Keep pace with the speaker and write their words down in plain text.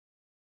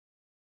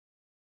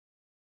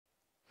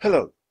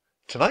Hello.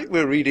 Tonight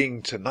we're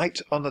reading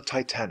Tonight on the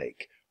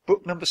Titanic,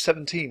 book number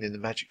 17 in the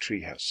Magic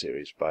Treehouse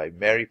series by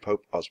Mary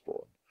Pope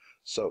Osbourne.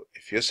 So,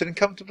 if you're sitting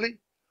comfortably,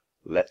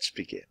 let's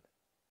begin.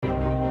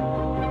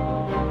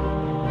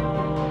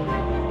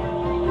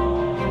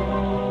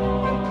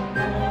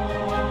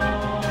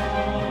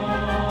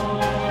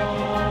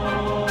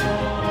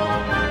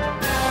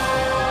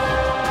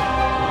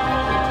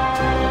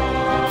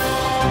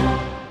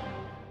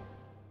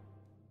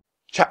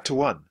 Chapter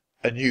 1.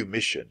 A New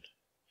Mission.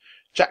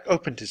 Jack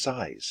opened his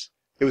eyes.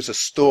 It was a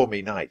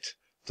stormy night.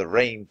 The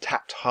rain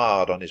tapped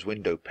hard on his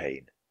window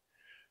pane.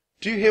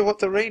 "Do you hear what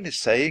the rain is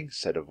saying?"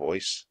 said a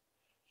voice.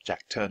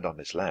 Jack turned on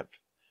his lamp.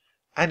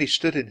 Annie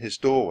stood in his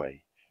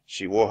doorway.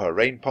 She wore her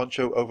rain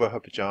poncho over her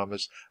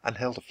pajamas and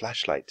held a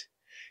flashlight.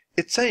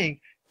 "It's saying,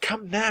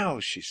 'Come now,'"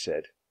 she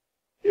said.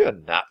 "You're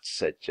nuts,"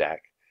 said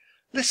Jack.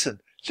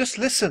 "Listen, just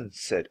listen,"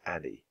 said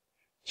Annie.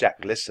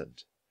 Jack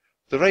listened.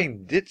 The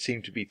rain did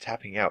seem to be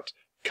tapping out,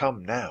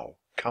 "Come now,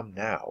 come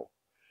now."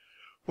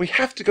 "We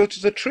have to go to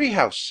the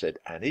treehouse," said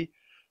Annie.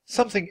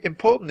 "Something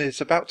important is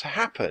about to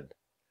happen."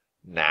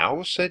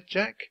 "Now?" said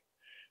Jack.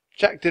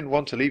 Jack didn't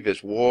want to leave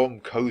his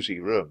warm, cosy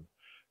room,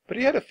 but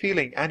he had a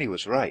feeling Annie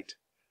was right.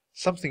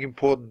 Something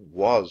important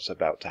was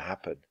about to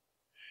happen.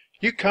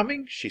 "You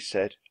coming?" she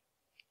said.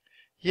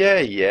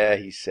 Yeah,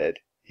 he said.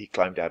 He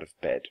climbed out of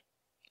bed.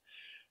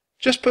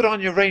 "Just put on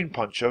your rain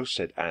poncho,"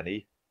 said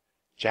Annie.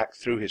 Jack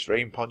threw his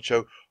rain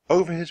poncho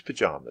over his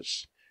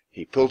pajamas.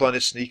 He pulled on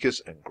his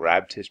sneakers and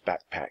grabbed his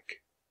backpack.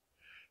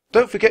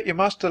 "Don't forget your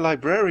master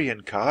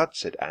librarian card,"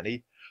 said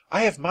Annie.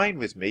 "I have mine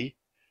with me."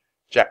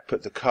 Jack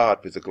put the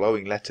card with the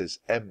glowing letters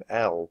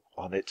M.L.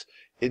 on it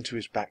into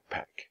his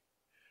backpack.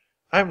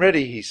 "I'm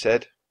ready," he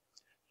said.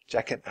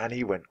 Jack and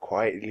Annie went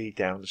quietly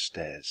down the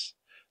stairs.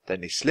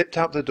 Then they slipped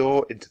out the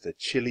door into the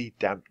chilly,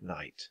 damp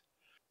night.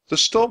 The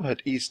storm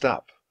had eased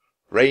up.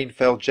 Rain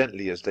fell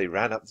gently as they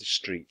ran up the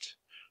street.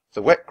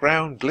 The wet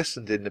ground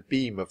glistened in the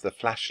beam of the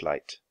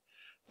flashlight.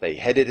 They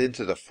headed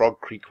into the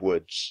Frog Creek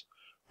woods.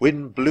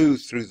 Wind blew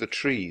through the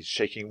trees,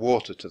 shaking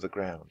water to the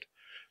ground.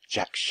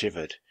 Jack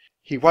shivered.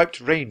 He wiped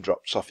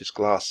raindrops off his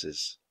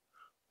glasses.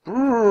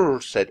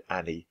 "Brrr," said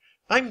Annie.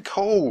 "I'm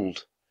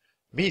cold."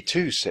 "Me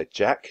too," said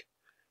Jack.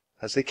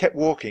 As they kept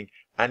walking,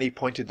 Annie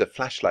pointed the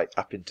flashlight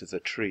up into the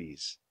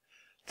trees.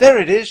 "There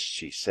it is,"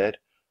 she said.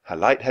 Her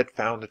light had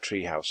found the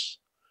treehouse.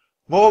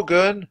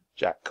 "Morgan!"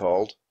 Jack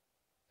called.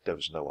 There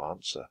was no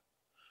answer.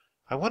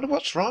 "I wonder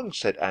what's wrong,"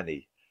 said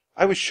Annie.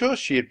 "I was sure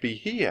she'd be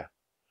here."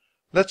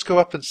 "Let's go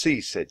up and see,"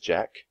 said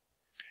Jack.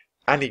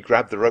 Annie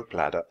grabbed the rope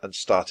ladder and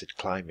started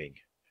climbing.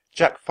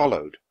 Jack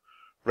followed.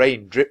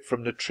 Rain dripped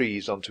from the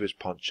trees onto his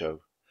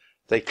poncho.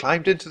 They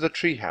climbed into the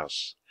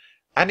treehouse.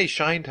 Annie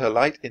shined her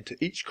light into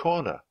each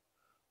corner.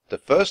 The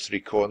first 3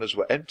 corners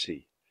were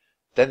empty.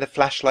 Then the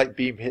flashlight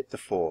beam hit the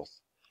 4th.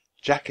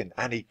 Jack and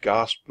Annie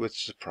gasped with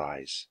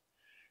surprise.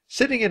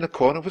 Sitting in a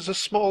corner was a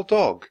small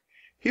dog.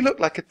 He looked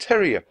like a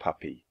terrier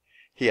puppy.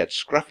 He had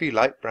scruffy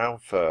light brown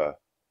fur.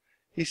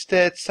 He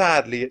stared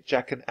sadly at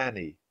Jack and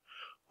Annie.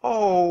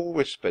 "Oh,"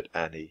 whispered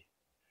Annie.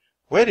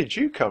 "Where did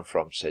you come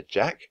from?" said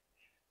Jack.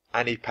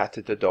 Annie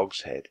patted the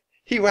dog's head.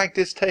 He wagged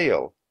his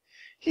tail.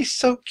 "He's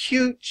so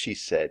cute," she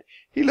said.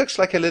 "He looks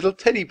like a little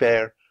teddy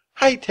bear.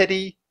 Hi,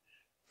 Teddy."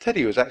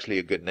 Teddy was actually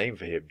a good name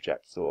for him,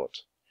 Jack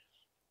thought.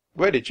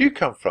 "Where did you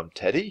come from,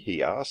 Teddy?"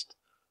 he asked.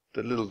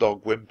 The little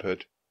dog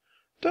whimpered.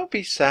 "Don't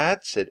be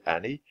sad," said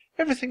Annie.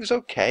 "Everything's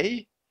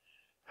okay."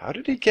 "How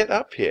did he get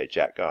up here?"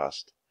 Jack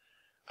asked.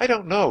 "I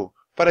don't know,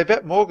 but I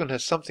bet Morgan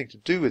has something to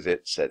do with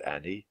it," said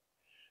Annie.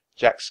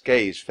 Jack's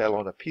gaze fell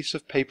on a piece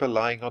of paper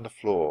lying on the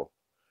floor.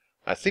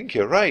 "I think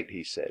you're right,"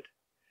 he said.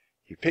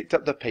 He picked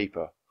up the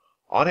paper.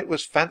 On it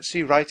was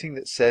fancy writing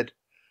that said,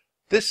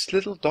 "This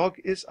little dog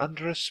is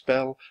under a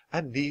spell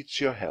and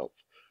needs your help.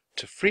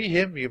 To free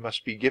him you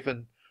must be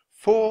given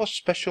 4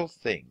 special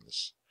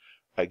things.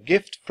 A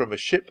gift from a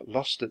ship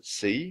lost at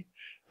sea,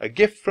 a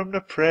gift from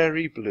the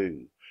prairie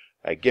blue,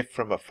 a gift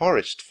from a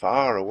forest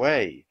far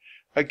away,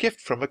 a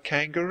gift from a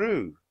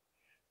kangaroo.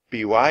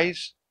 Be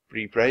wise,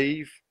 be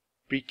brave,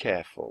 be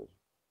careful.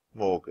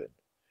 Morgan.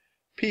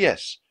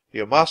 P.S.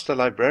 Your master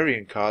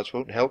librarian cards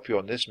won't help you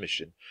on this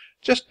mission.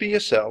 Just be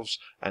yourselves,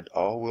 and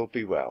all will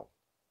be well."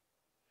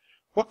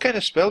 "What kind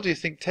of spell do you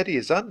think Teddy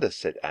is under?"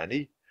 said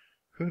Annie.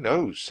 "Who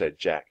knows?" said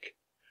Jack.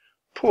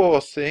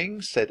 "Poor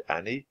thing," said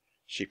Annie.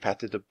 She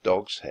patted the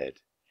dog's head.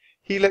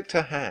 He licked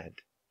her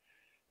hand.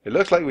 "It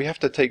looks like we have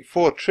to take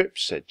 4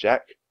 trips," said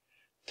Jack.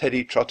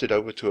 Teddy trotted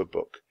over to a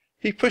book.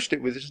 He pushed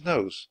it with his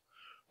nose.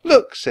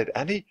 "Look," said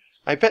Annie.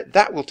 "I bet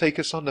that will take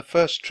us on the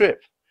first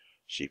trip."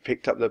 She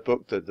picked up the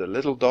book that the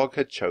little dog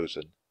had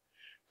chosen.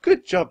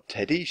 "Good job,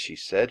 Teddy," she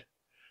said.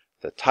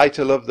 The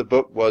title of the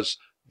book was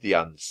The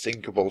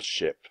Unsinkable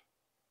Ship.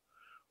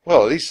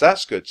 "Well, at least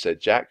that's good," said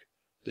Jack.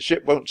 "The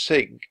ship won't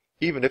sink,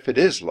 even if it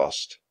is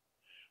lost."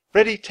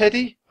 "Ready,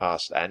 Teddy?"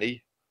 asked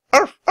Annie.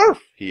 "Arf,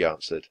 arf," he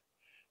answered.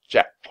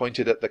 Jack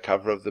pointed at the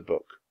cover of the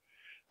book.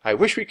 "I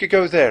wish we could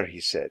go there,"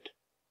 he said.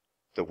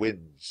 The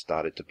wind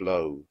started to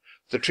blow.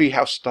 The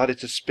treehouse started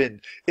to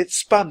spin. It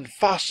spun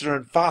faster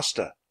and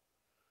faster.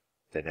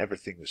 Then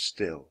everything was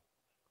still,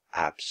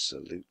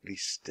 absolutely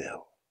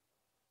still.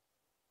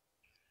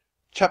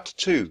 Chapter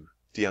 2.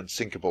 The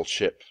Unsinkable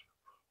Ship.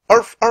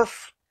 "Arf!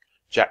 Arf!"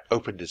 Jack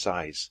opened his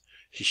eyes.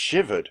 He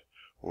shivered.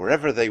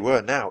 Wherever they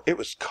were now, it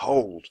was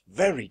cold,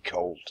 very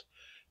cold.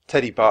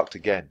 Teddy barked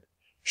again.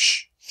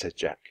 "Shh!" said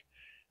Jack.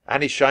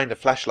 Annie shined a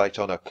flashlight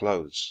on her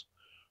clothes.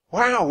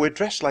 "Wow, we're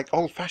dressed like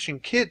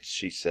old-fashioned kids,"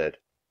 she said.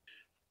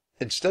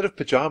 Instead of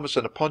pyjamas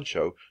and a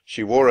poncho,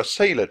 she wore a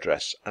sailor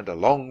dress and a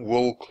long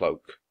wool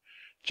cloak.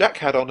 Jack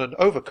had on an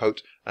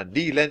overcoat and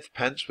knee-length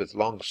pants with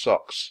long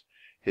socks.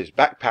 His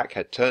backpack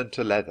had turned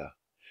to leather.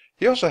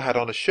 He also had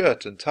on a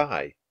shirt and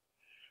tie.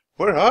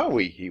 "Where are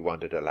we?" he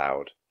wondered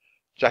aloud.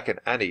 Jack and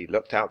Annie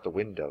looked out the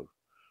window.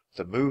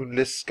 The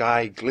moonless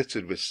sky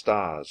glittered with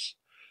stars.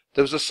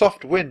 There was a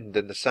soft wind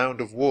and the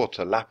sound of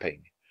water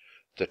lapping.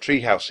 The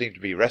treehouse seemed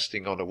to be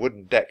resting on a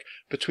wooden deck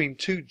between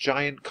two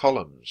giant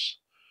columns.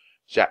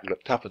 Jack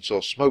looked up and saw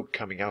smoke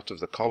coming out of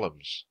the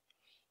columns.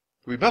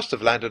 "We must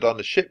have landed on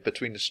the ship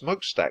between the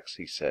smokestacks,"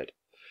 he said.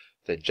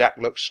 Then Jack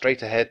looked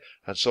straight ahead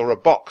and saw a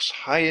box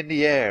high in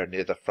the air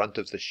near the front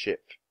of the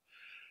ship.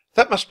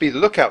 "That must be the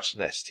lookout's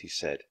nest," he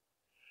said.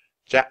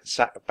 Jack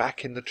sat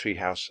back in the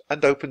treehouse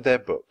and opened their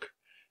book.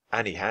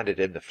 Annie handed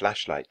him the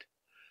flashlight.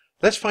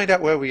 "Let's find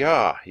out where we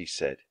are," he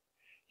said.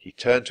 He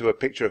turned to a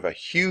picture of a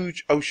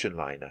huge ocean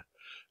liner.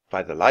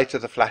 By the light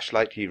of the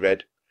flashlight he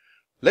read,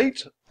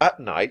 "Late at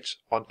night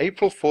on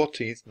April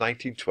 14th,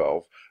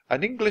 1912,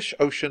 an English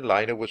ocean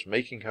liner was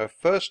making her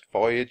first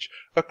voyage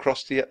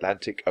across the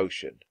Atlantic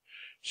Ocean.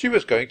 She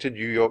was going to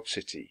New York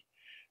City.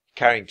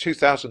 Carrying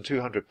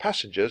 2,200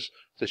 passengers,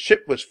 the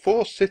ship was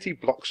 4 city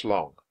blocks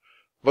long.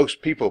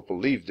 Most people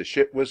believed the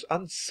ship was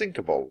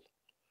unsinkable."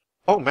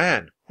 "Oh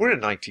man, we're in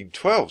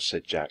 1912,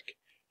 said Jack.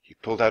 He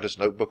pulled out his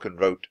notebook and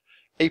wrote,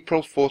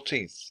 "April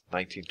 14th,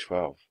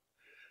 1912.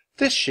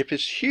 "This ship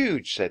is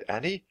huge," said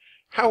Annie.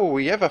 "How will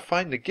we ever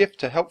find the gift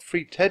to help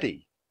free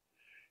Teddy?"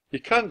 "You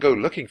can't go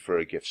looking for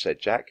a gift," said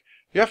Jack.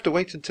 "You have to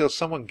wait until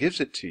someone gives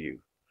it to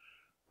you."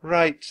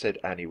 "Right," said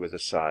Annie with a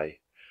sigh.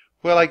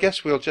 "Well, I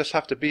guess we'll just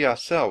have to be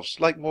ourselves,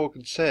 like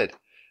Morgan said,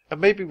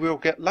 and maybe we'll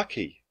get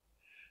lucky."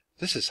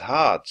 "This is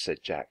hard,"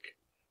 said Jack.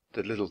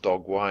 The little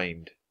dog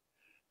whined.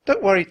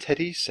 "Don't worry,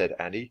 Teddy," said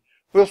Annie.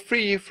 "We'll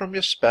free you from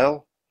your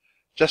spell."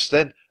 Just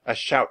then a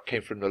shout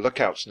came from the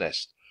lookout's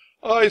nest.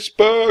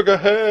 "Iceberg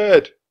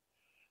ahead!"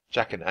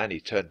 Jack and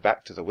Annie turned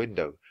back to the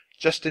window,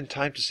 just in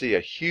time to see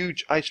a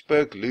huge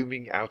iceberg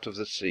looming out of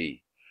the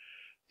sea.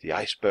 The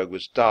iceberg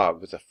was dark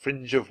with a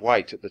fringe of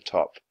white at the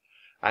top,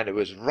 and it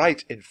was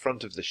right in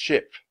front of the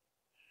ship.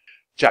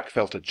 Jack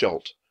felt a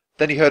jolt.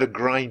 Then he heard a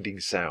grinding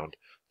sound.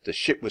 The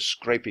ship was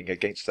scraping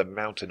against a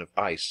mountain of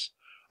ice.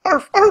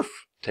 "Arf!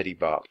 Arf!" Teddy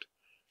barked.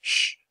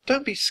 "Shh!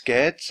 Don't be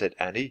scared," said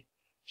Annie.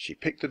 She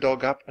picked the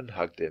dog up and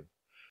hugged him.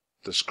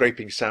 The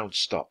scraping sound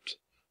stopped.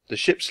 The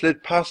ship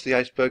slid past the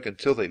iceberg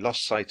until they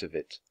lost sight of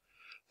it.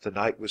 The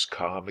night was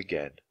calm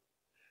again.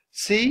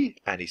 "See,"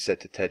 Annie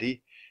said to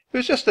Teddy. "It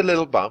was just a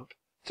little bump.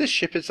 This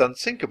ship is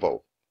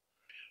unsinkable."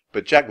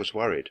 But Jack was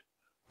worried.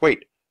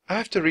 "Wait, I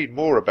have to read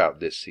more about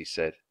this," he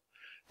said.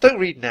 "Don't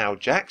read now,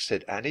 Jack,"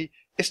 said Annie.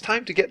 "It's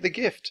time to get the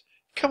gift.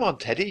 Come on,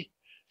 Teddy."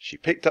 She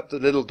picked up the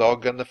little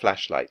dog and the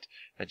flashlight,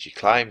 and she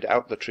climbed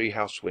out the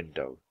treehouse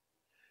window.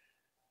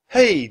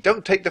 "Hey,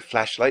 don't take the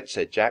flashlight,"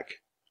 said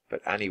Jack.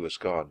 But Annie was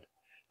gone.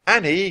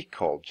 "Annie!"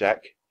 called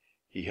Jack.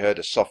 He heard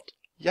a soft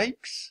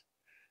 "Yikes!"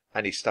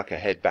 Annie stuck her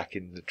head back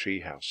in the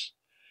treehouse.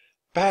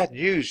 "Bad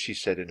news," she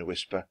said in a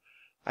whisper.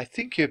 "I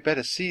think you had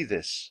better see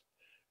this."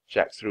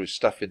 Jack threw his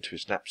stuff into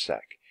his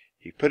knapsack.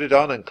 He put it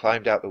on and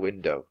climbed out the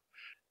window.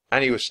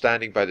 Annie was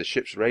standing by the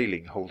ship's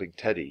railing holding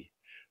Teddy.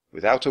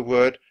 Without a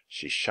word,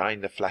 she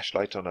shined the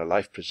flashlight on a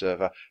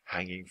life-preserver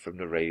hanging from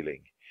the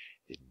railing.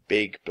 In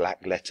big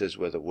black letters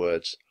were the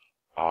words,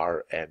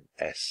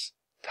 RMS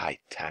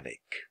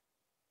Titanic.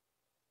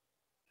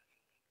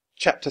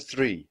 Chapter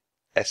 3.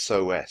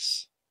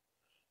 SOS.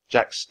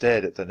 Jack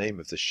stared at the name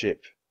of the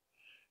ship.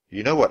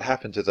 "You know what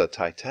happened to the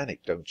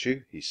Titanic, don't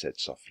you?" he said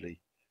softly.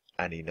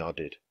 Annie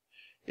nodded.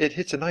 "It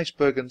hit an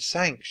iceberg and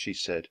sank," she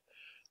said.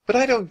 "But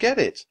I don't get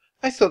it.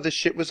 I thought this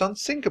ship was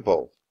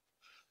unsinkable."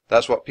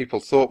 "That's what people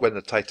thought when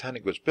the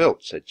Titanic was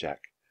built," said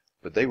Jack.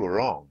 "But they were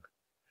wrong."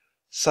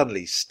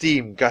 Suddenly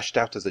steam gushed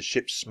out of the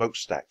ship's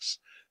smokestacks.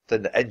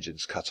 Then the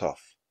engines cut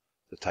off.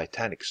 The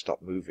Titanic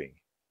stopped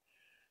moving.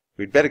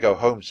 "We'd better go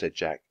home," said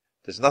Jack.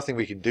 "There's nothing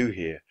we can do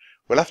here.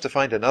 We'll have to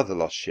find another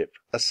lost ship,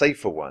 a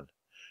safer one."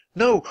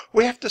 "No,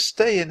 we have to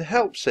stay and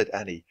help," said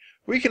Annie.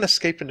 "We can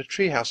escape in the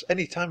treehouse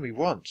any time we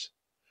want."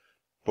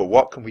 "But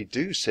what can we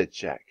do?" said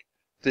Jack.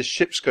 "This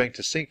ship's going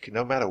to sink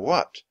no matter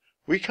what.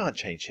 We can't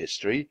change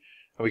history,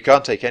 and we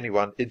can't take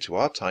anyone into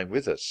our time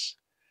with us."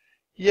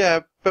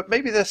 "Yeah, but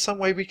maybe there's some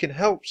way we can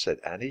help," said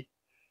Annie.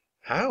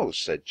 "How?"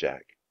 said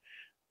Jack.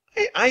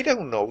 I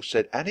don't know,"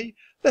 said Annie.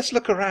 "Let's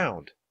look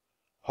around."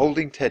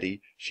 Holding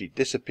Teddy, she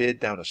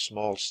disappeared down a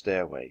small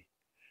stairway.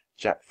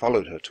 Jack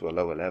followed her to a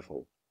lower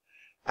level.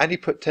 Annie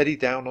put Teddy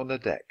down on the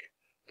deck.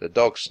 The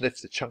dog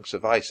sniffed the chunks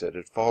of ice that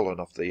had fallen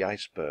off the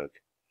iceberg.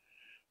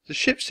 The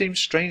ship seemed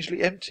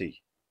strangely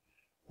empty.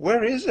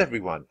 "Where is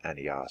everyone?"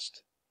 Annie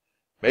asked.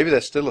 "Maybe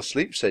they're still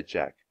asleep," said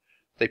Jack.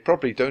 "They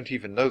probably don't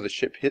even know the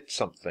ship hit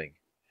something."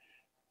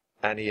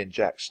 Annie and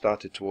Jack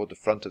started toward the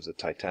front of the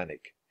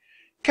Titanic.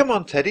 "Come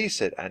on, Teddy,"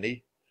 said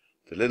Annie.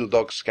 The little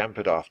dog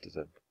scampered after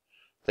them.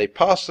 They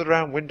passed the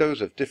round windows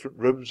of different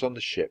rooms on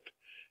the ship.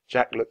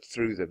 Jack looked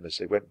through them as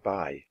they went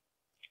by.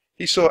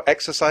 He saw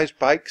exercise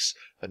bikes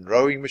and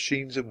rowing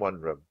machines in one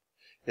room.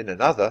 In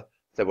another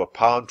there were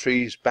palm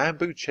trees,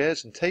 bamboo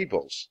chairs and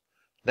tables.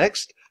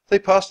 Next they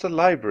passed a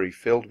library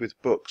filled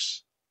with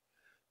books.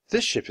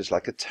 "This ship is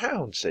like a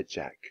town," said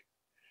Jack.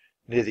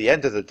 Near the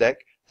end of the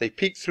deck they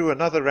peeked through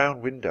another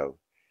round window.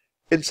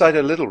 Inside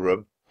a little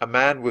room a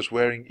man was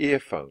wearing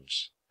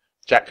earphones.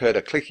 Jack heard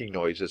a clicking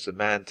noise as the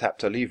man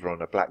tapped a lever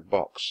on a black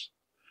box.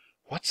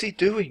 "What's he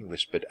doing?"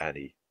 whispered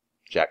Annie.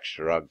 Jack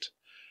shrugged.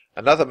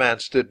 Another man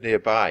stood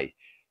nearby.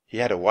 He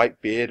had a white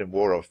beard and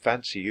wore a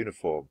fancy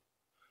uniform.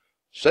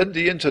 "Send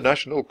the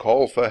international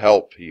call for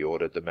help," he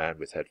ordered the man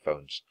with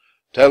headphones.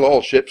 "Tell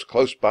all ships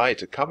close by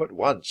to come at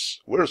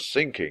once. We're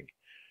sinking."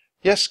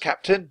 "Yes,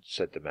 Captain,"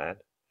 said the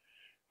man.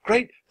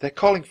 "Great, they're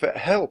calling for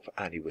help,"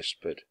 Annie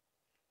whispered.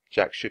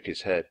 Jack shook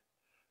his head.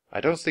 "I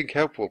don't think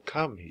help will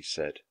come," he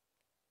said.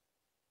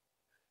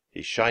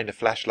 He shined a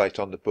flashlight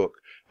on the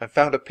book and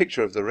found a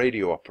picture of the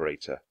radio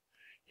operator.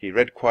 He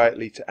read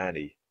quietly to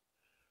Annie.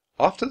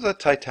 "After the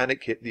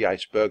Titanic hit the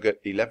iceberg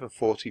at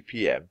 11:40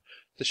 p.m.,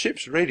 the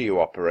ship's radio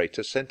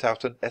operator sent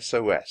out an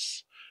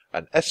SOS.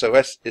 An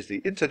SOS is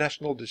the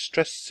International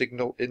Distress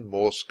Signal in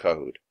Morse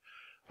code.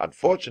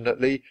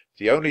 Unfortunately,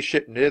 the only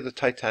ship near the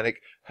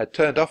Titanic had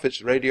turned off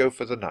its radio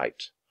for the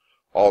night.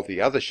 All the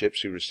other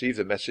ships who received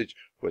the message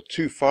were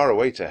too far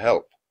away to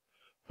help.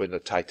 When the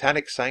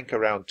Titanic sank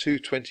around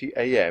 2:20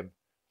 a.m.,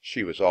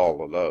 she was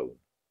all alone."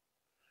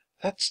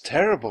 "That's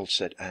terrible,"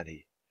 said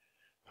Annie.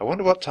 "I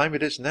wonder what time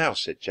it is now,"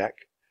 said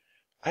Jack.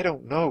 "I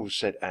don't know,"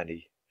 said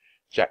Annie.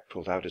 Jack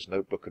pulled out his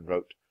notebook and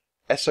wrote,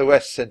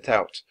 "SOS sent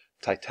out.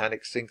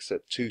 Titanic sinks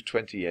at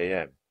 2:20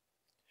 a.m.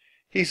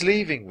 "He's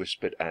leaving,"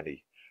 whispered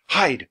Annie.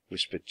 "Hide,"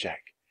 whispered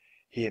Jack.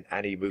 He and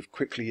Annie moved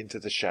quickly into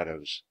the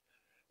shadows.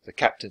 The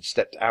captain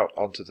stepped out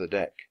onto the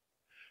deck.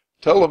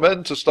 "Tell the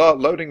men to start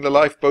loading the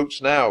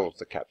lifeboats now,"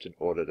 the captain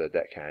ordered a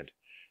deckhand.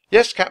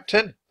 "Yes,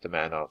 Captain," the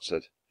man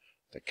answered.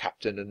 The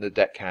captain and the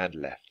deckhand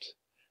left.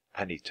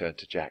 Annie turned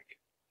to Jack.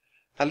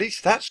 "At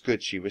least that's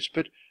good," she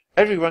whispered.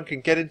 "Everyone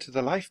can get into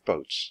the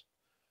lifeboats."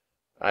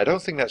 "I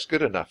don't think that's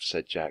good enough,"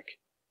 said Jack.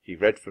 He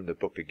read from the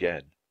book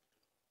again.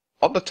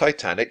 On the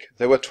Titanic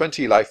there were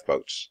 20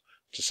 lifeboats.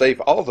 To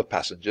save all the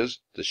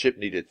passengers, the ship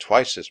needed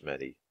twice as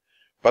many.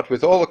 But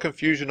with all the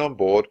confusion on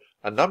board,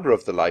 a number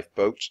of the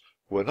lifeboats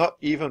were not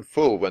even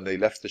full when they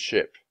left the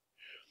ship.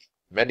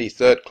 Many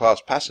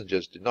third-class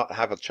passengers did not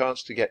have a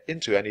chance to get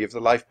into any of the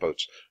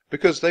lifeboats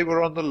because they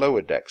were on the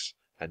lower decks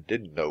and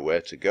didn't know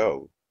where to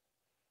go.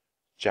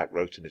 Jack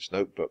wrote in his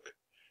notebook,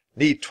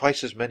 "Need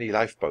twice as many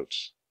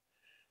lifeboats."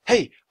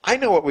 "Hey, I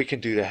know what we can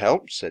do to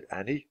help," said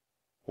Annie.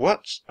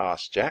 "What?"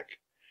 asked Jack.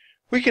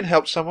 "We can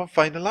help someone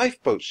find a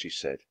lifeboat," she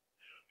said.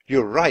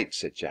 "You're right,"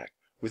 said Jack.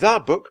 "With our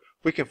book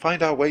we can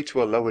find our way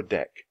to a lower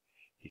deck."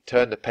 He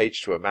turned the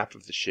page to a map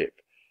of the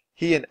ship.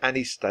 He and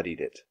Annie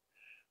studied it.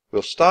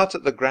 "We'll start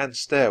at the grand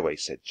stairway,"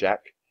 said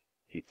Jack.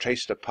 He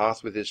traced a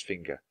path with his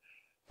finger.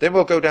 "Then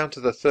we'll go down to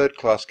the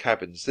third-class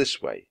cabins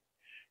this way."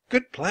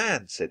 "Good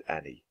plan," said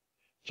Annie.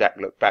 Jack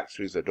looked back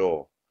through the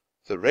door.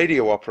 The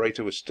radio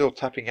operator was still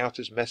tapping out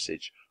his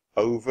message,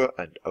 over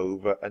and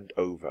over and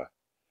over.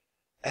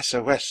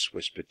 "SOS,"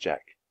 whispered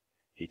Jack.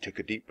 He took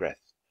a deep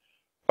breath.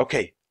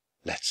 "Okay,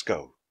 let's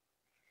go."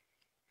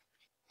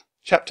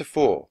 Chapter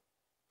 4.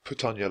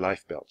 Put on your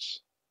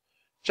lifebelts.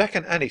 Jack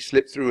and Annie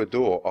slipped through a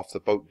door off the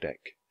boat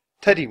deck.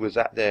 Teddy was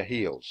at their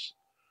heels.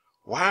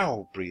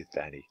 "Wow," breathed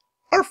Annie.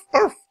 "Arf,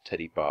 arf,"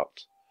 Teddy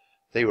barked.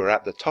 They were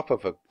at the top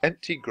of an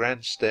empty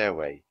grand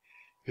stairway.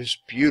 It was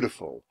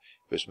beautiful.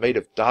 It was made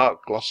of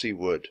dark, glossy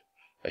wood.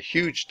 A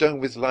huge dome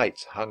with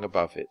lights hung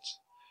above it.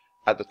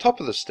 At the top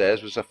of the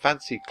stairs was a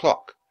fancy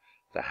clock.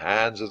 The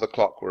hands of the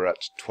clock were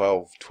at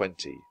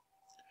 12:20.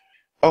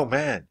 "Oh,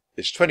 man,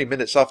 it's 20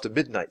 minutes after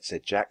midnight,"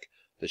 said Jack.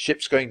 "The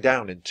ship's going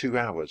down in 2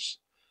 hours."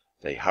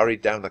 They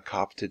hurried down the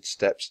carpeted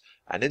steps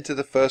and into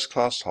the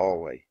first-class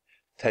hallway.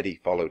 Teddy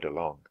followed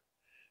along.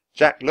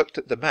 Jack looked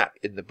at the map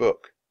in the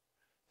book.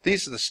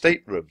 "These are the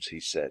staterooms,"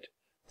 he said.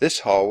 "This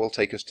hall will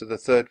take us to the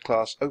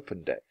third-class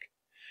open deck."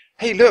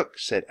 "Hey, look,"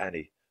 said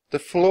Annie. "The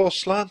floor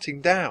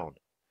slanting down."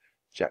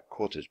 Jack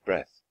caught his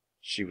breath.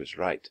 She was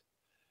right.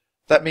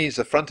 "That means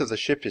the front of the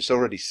ship is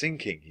already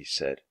sinking," he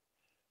said.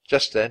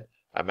 Just then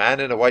a man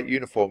in a white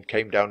uniform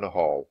came down the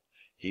hall.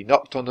 He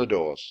knocked on the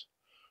doors.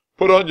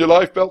 "Put on your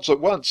lifebelts at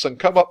once and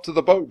come up to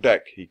the boat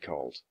deck," he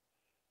called.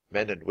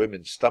 Men and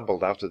women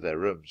stumbled out of their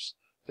rooms.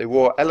 They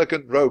wore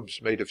elegant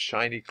robes made of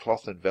shiny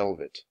cloth and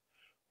velvet.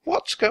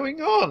 "What's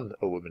going on?"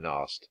 a woman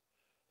asked.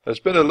 "There's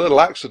been a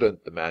little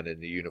accident," the man in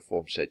the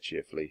uniform said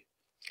cheerfully.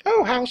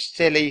 "Oh, how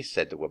silly,"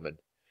 said the woman.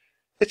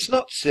 "It's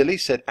not silly,"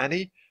 said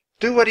Annie.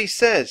 "Do what he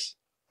says."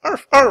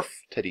 "Arf,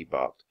 arf," Teddy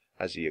barked,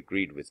 as he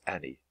agreed with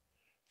Annie.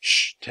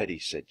 "Shh, Teddy,"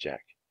 said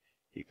Jack.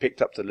 He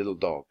picked up the little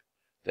dog.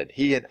 Then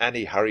he and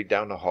Annie hurried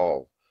down the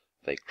hall.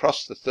 They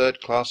crossed the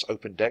third-class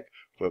open deck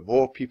where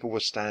more people were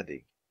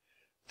standing.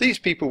 These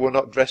people were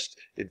not dressed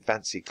in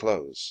fancy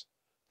clothes.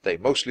 They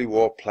mostly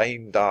wore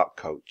plain dark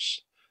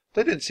coats.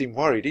 They didn't seem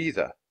worried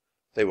either.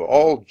 They were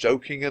all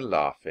joking and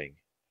laughing.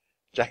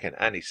 Jack and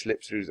Annie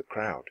slipped through the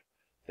crowd.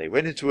 They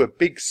went into a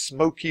big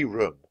smoky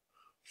room.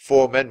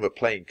 4 men were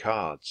playing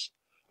cards.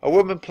 A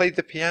woman played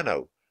the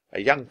piano.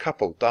 A young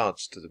couple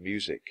danced to the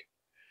music.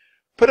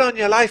 "Put on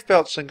your life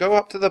belts and go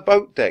up to the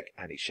boat deck,"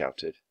 Annie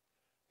shouted.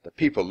 The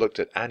people looked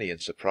at Annie in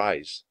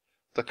surprise.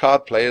 The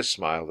card players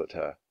smiled at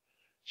her.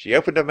 She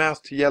opened her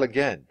mouth to yell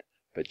again,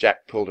 but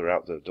Jack pulled her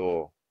out the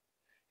door.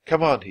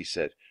 "Come on," he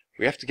said.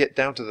 "We have to get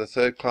down to the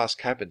third-class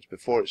cabins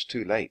before it's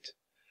too late."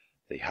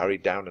 They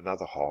hurried down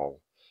another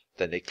hall.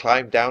 Then they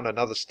climbed down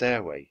another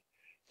stairway.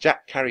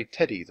 Jack carried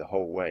Teddy the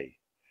whole way.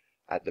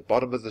 At the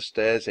bottom of the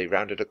stairs they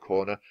rounded a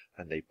corner,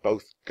 and they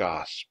both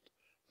gasped.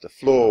 The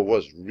floor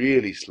was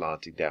really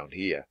slanting down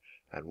here,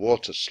 and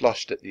water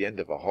sloshed at the end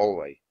of a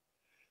hallway.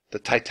 "The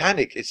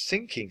Titanic is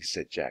sinking,"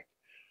 said Jack.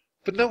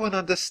 "But no one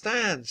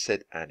understands,"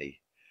 said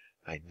Annie.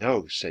 "I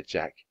know," said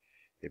Jack.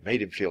 It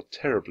made him feel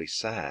terribly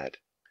sad.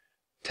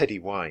 Teddy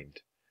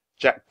whined.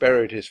 Jack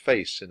buried his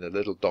face in the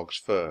little dog's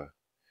fur.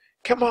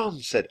 "Come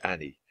on," said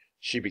Annie.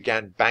 She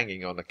began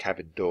banging on the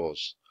cabin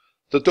doors.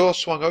 The door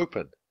swung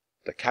open.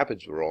 The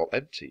cabins were all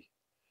empty.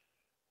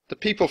 "The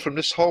people from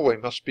this hallway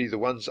must be the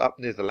ones up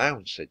near the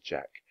lounge," said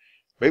Jack.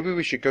 "Maybe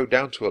we should go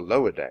down to a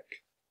lower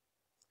deck."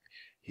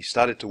 He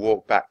started to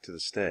walk back to the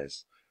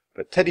stairs,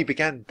 but Teddy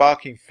began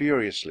barking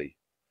furiously.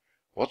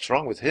 "What's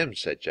wrong with him?"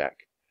 said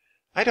Jack.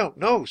 "I don't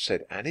know,"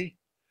 said Annie.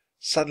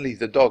 Suddenly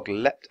the dog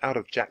leapt out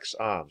of Jack's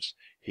arms.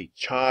 He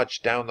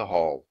charged down the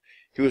hall.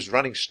 He was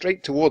running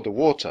straight toward the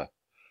water.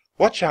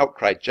 "Watch out!"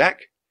 cried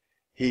Jack.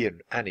 He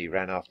and Annie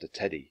ran after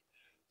Teddy.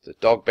 The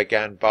dog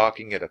began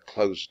barking at a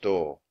closed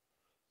door.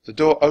 The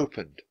door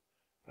opened.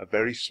 A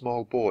very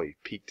small boy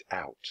peeked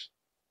out.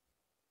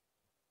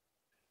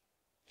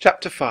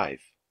 Chapter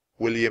 5.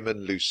 William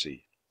and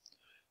Lucy.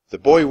 The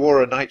boy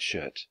wore a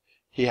nightshirt.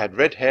 He had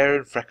red hair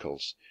and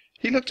freckles.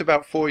 He looked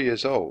about 4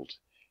 years old.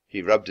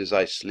 He rubbed his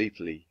eyes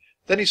sleepily.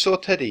 Then he saw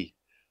Teddy.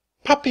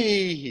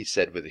 "Puppy!" he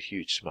said with a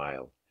huge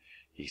smile.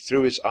 He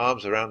threw his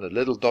arms around the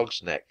little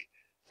dog's neck.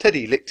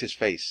 Teddy licked his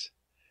face.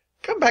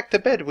 "Come back to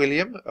bed,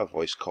 William," a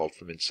voice called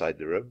from inside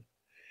the room.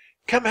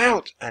 "Come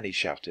out!" Annie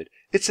shouted.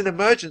 "It's an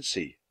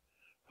emergency."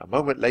 A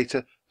moment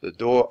later the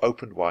door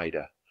opened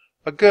wider.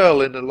 A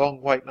girl in a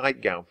long white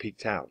nightgown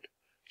peeked out.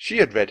 She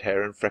had red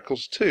hair and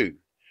freckles too.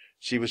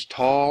 She was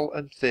tall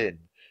and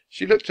thin.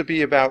 She looked to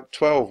be about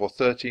 12 or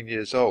 13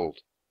 years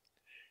old.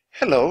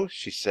 "Hello,"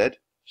 she said.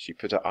 She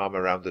put her arm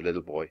around the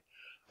little boy.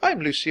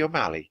 "I'm Lucy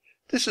O'Malley.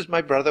 This is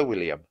my brother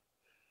William."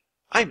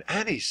 "I'm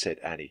Annie," said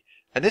Annie,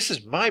 "and this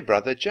is my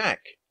brother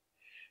Jack."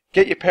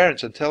 "Get your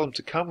parents and tell them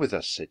to come with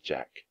us," said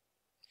Jack.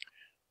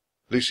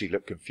 Lucy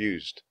looked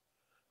confused.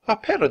 "Our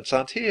parents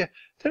aren't here.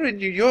 They're in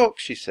New York,"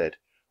 she said.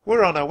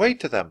 "We're on our way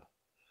to them."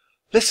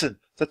 "Listen,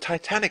 the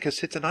Titanic has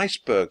hit an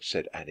iceberg,"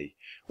 said Annie.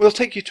 "We'll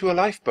take you to a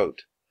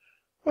lifeboat."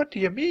 "What do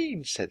you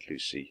mean?" said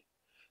Lucy.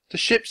 "The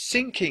ship's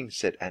sinking,"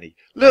 said Annie.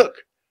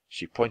 "Look!"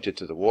 She pointed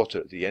to the water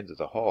at the end of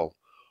the hall.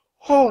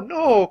 "Oh,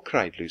 no!"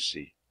 cried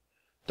Lucy.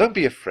 "Don't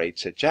be afraid,"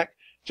 said Jack.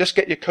 "Just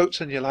get your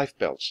coats and your life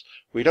belts.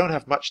 We don't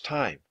have much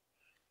time."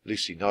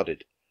 Lucy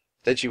nodded.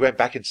 Then she went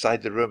back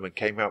inside the room and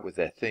came out with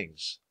their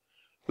things.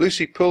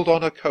 Lucy pulled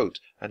on her coat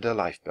and her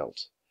life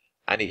belt.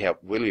 Annie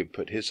helped William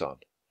put his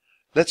on.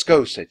 "Let's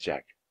go," said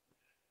Jack.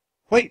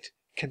 "Wait,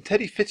 can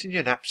Teddy fit in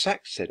your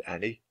knapsack?" said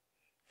Annie.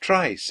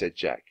 "Try," said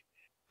Jack.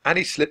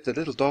 Annie slipped the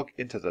little dog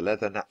into the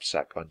leather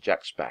knapsack on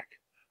Jack's back.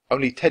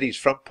 Only Teddy's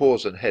front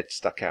paws and head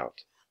stuck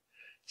out.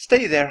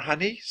 "Stay there,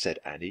 honey," said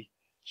Annie.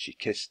 She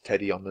kissed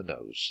Teddy on the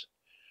nose.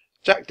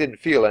 Jack didn't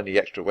feel any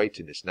extra weight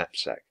in his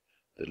knapsack.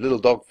 The little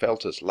dog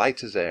felt as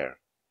light as air.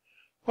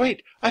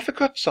 "Wait, I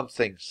forgot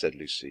something," said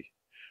Lucy.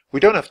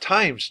 "We don't have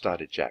time,"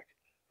 started Jack,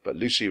 but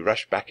Lucy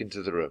rushed back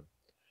into the room.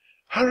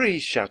 "Hurry!"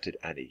 shouted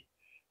Annie.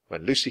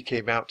 When Lucy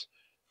came out,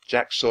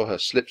 Jack saw her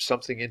slip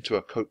something into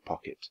her coat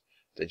pocket.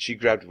 Then she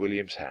grabbed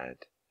William's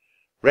hand.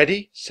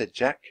 "Ready?" said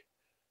Jack.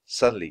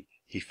 Suddenly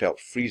he felt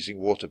freezing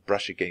water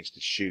brush against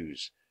his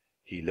shoes.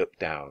 He looked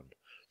down.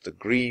 The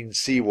green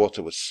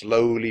sea-water was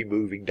slowly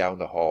moving down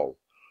the hall.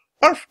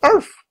 "Arf!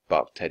 Arf!"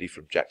 barked Teddy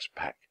from Jack's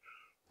pack.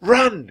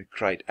 "Run!"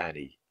 cried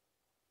Annie.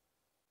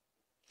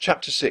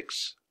 Chapter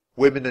 6.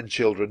 Women and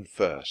Children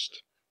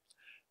First.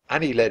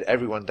 Annie led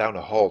everyone down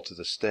a hall to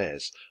the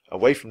stairs,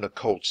 away from the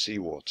cold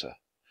sea-water.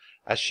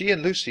 As she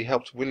and Lucy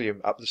helped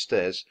William up the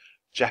stairs,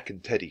 Jack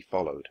and Teddy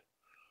followed.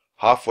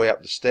 Halfway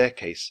up the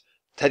staircase,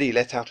 Teddy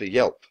let out a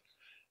yelp.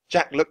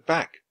 Jack looked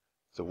back.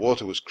 The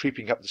water was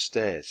creeping up the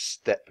stairs,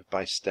 step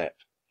by step.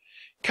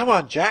 "Come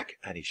on, Jack!"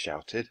 Annie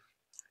shouted.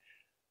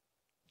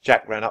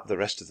 Jack ran up the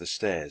rest of the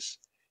stairs.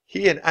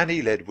 He and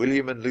Annie led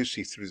William and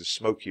Lucy through the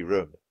smoky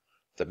room.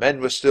 The men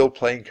were still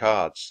playing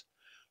cards.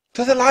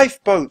 "To the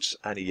lifeboats!"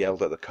 Annie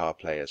yelled at the card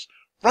players.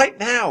 "Right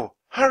now!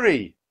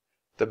 Hurry!"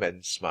 The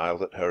men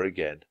smiled at her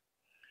again.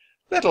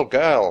 "Little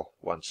girl,"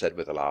 one said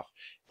with a laugh,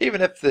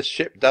 "even if this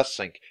ship does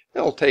sink,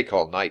 it'll take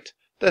all night.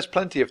 There's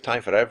plenty of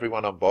time for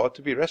everyone on board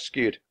to be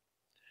rescued."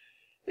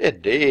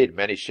 "Indeed,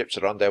 many ships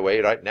are on their way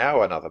right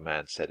now," another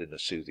man said in a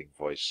soothing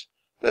voice.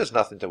 "There's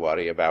nothing to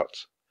worry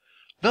about."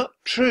 "Not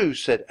true,"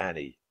 said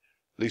Annie.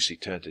 Lucy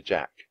turned to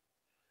Jack.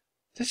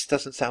 "This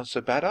doesn't sound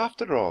so bad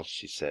after all,"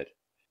 she said.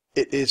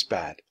 "It is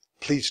bad.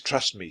 Please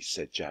trust me,"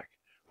 said Jack.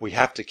 "We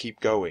have to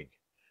keep going."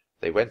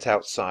 They went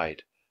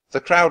outside.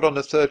 The crowd on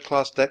the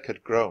third-class deck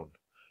had grown.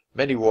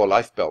 Many wore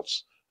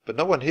lifebelts, but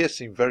no one here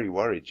seemed very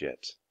worried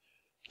yet.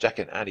 Jack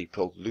and Annie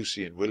pulled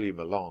Lucy and William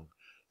along.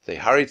 They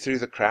hurried through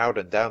the crowd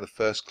and down the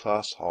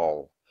first-class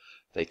hall.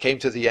 They came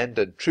to the end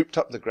and trooped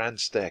up the grand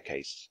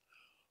staircase.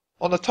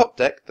 On the top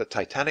deck the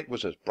Titanic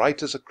was as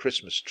bright as a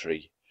Christmas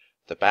tree.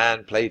 The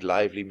band played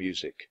lively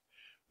music.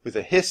 With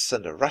a hiss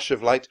and a rush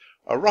of light,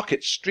 a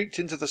rocket streaked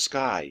into the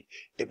sky.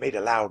 It made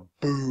a loud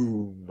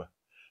boom.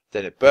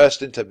 Then it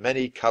burst into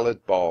many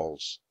coloured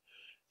balls.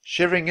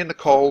 Shivering in the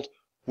cold,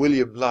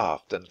 William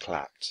laughed and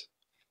clapped.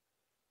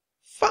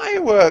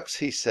 "Fireworks!"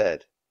 he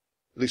said.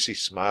 Lucy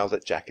smiled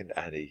at Jack and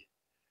Annie.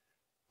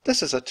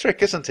 "This is a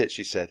trick, isn't it?"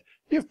 she said.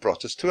 "You've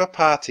brought us to a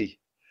party."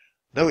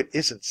 "No, it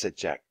isn't," said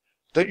Jack.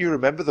 "Don't you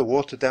remember the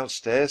water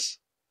downstairs?"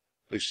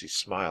 Lucy's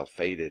smile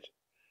faded.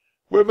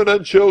 "Women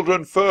and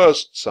children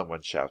first!"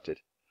 someone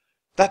shouted.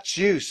 "That's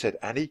you," said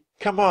Annie.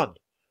 "Come on."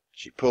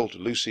 She pulled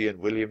Lucy and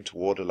William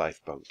toward a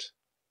lifeboat.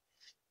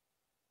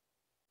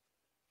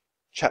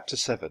 Chapter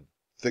 7.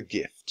 The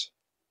Gift.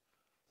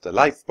 The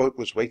lifeboat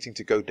was waiting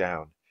to go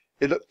down.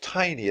 It looked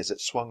tiny as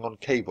it swung on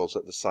cables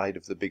at the side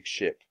of the big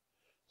ship.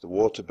 The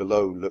water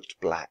below looked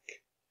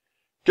black.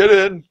 Get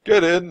in!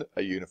 Get in!"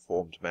 a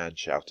uniformed man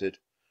shouted.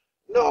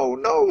 "No,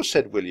 no,"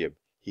 said William.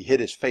 He hid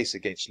his face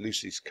against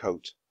Lucy's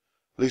coat.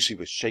 Lucy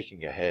was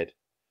shaking her head.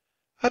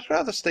 "I'd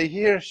rather stay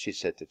here," she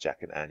said to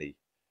Jack and Annie.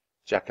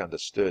 Jack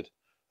understood.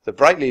 The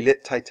brightly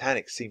lit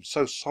Titanic seemed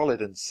so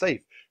solid and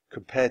safe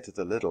compared to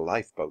the little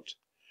lifeboat.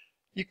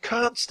 "You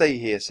can't stay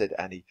here," said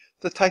Annie.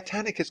 "The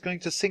Titanic is going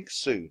to sink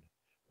soon."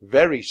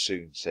 "Very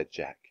soon," said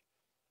Jack.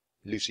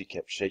 Lucy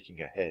kept shaking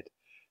her head.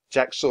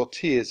 Jack saw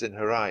tears in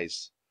her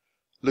eyes.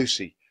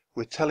 "Lucy,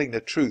 we're telling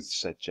the truth,"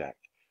 said Jack.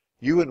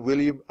 "You and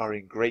William are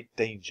in great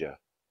danger."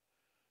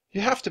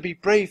 "You have to be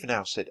brave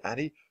now," said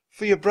Annie,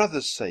 "for your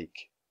brother's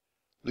sake."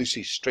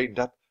 Lucy straightened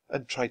up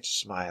and tried to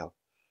smile.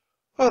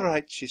 "All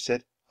right," she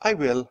said. "I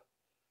will."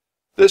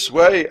 "This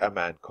way," a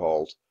man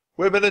called.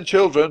 "Women and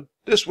children,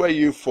 this way,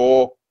 you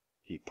four."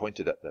 He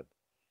pointed at them.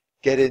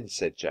 "Get in,"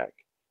 said Jack.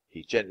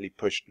 He gently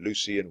pushed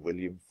Lucy and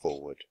William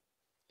forward.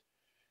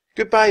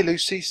 "Goodbye,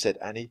 Lucy," said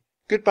Annie.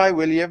 "Goodbye,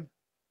 William."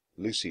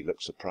 Lucy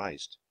looked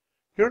surprised.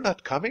 "You're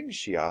not coming?"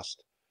 she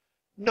asked.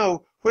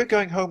 "No, we're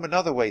going home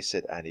another way,"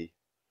 said Annie.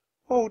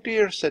 "Oh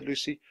dear," said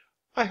Lucy.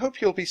 "I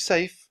hope you'll be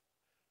safe."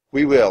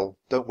 "We will.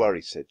 Don't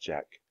worry," said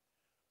Jack.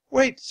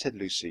 "Wait," said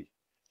Lucy.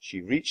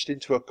 She reached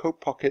into her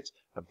coat pocket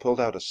and pulled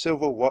out a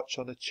silver watch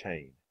on a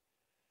chain.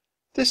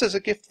 "This is a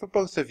gift for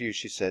both of you,"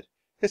 she said.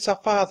 "It's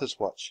our father's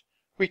watch.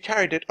 We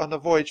carried it on the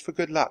voyage for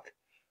good luck.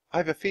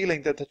 I've a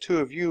feeling that the two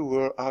of you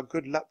were our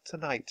good luck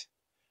tonight."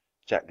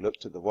 Jack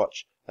looked at the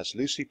watch as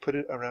Lucy put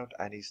it around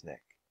Annie's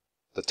neck.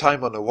 The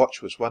time on the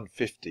watch was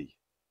 1:50.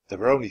 There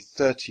were only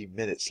 30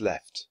 minutes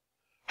left.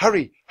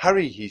 "Hurry,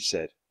 hurry," he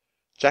said.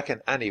 Jack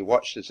and Annie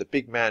watched as the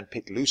big man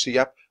picked Lucy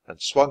up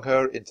and swung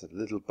her into the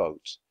little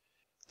boat.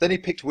 Then he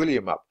picked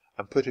William up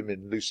and put him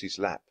in Lucy's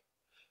lap.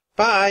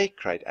 "Bye!"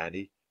 cried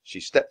Annie. She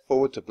stepped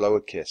forward to blow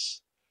a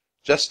kiss.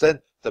 Just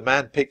then the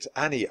man picked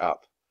Annie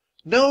up.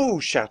 "No!"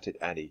 shouted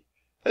Annie.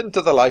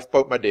 "Into the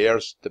lifeboat, my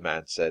dears," the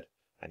man said,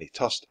 and he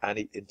tossed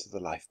Annie into the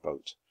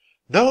lifeboat.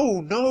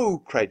 "No, no!"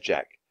 cried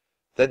Jack.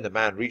 Then the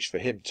man reached for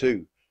him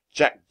too.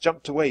 Jack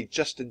jumped away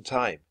just in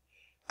time.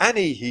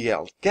 "Annie!" he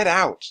yelled. "Get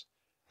out!"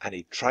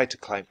 Annie tried to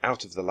climb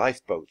out of the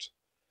lifeboat.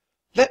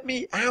 "Let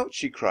me out!"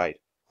 she cried.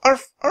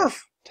 "Arf!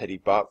 Arf!" Teddy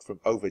barked from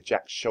over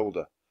Jack's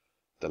shoulder.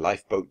 The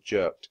lifeboat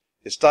jerked.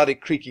 It started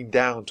creaking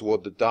down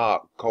toward the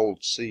dark,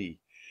 cold sea.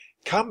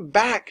 "Come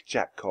back!"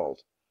 Jack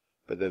called.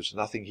 But there was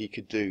nothing he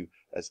could do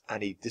as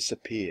Annie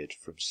disappeared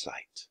from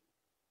sight.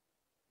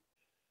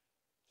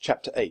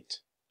 Chapter 8.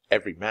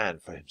 Every man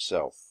for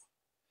himself.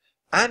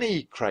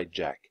 "Annie!" cried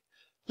Jack.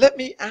 "Let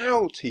me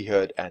out!" he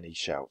heard Annie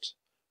shout.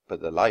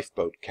 But the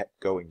lifeboat kept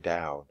going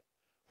down.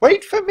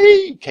 "Wait for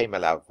me!" came a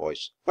loud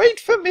voice. "Wait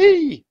for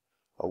me!"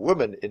 A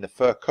woman in a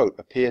fur coat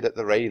appeared at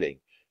the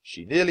railing.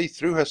 She nearly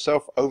threw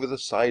herself over the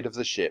side of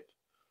the ship.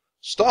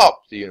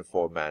 "Stop!" the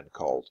uniformed man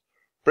called.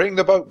 "Bring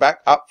the boat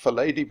back up for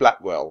Lady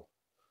Blackwell."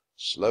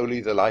 Slowly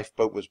the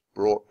lifeboat was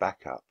brought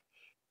back up.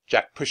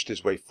 Jack pushed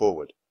his way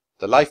forward.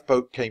 The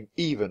lifeboat came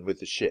even with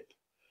the ship.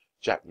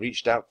 Jack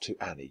reached out to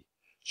Annie.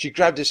 She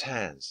grabbed his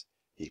hands.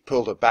 He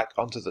pulled her back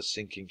onto the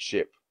sinking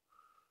ship.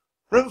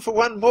 "Room for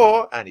one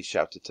more!" Annie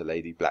shouted to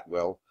Lady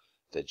Blackwell.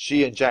 Then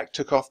she and Jack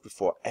took off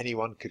before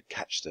anyone could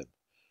catch them.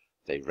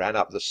 They ran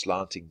up the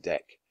slanting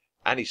deck.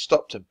 Annie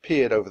stopped and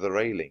peered over the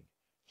railing.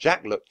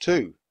 Jack looked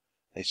too.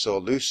 They saw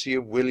Lucy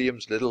and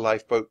William's little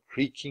lifeboat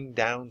creaking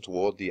down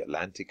toward the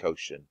Atlantic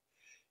Ocean.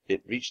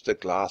 It reached the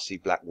glassy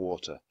black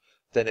water.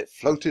 Then it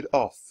floated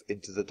off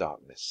into the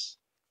darkness.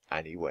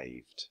 Annie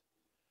waved.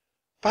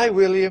 "Bye,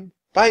 William.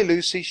 Bye,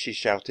 Lucy," she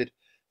shouted.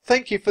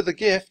 "Thank you for the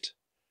gift."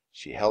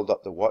 She held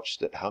up the watch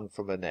that hung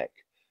from her neck.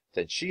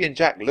 Then she and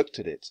Jack looked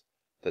at it.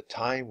 The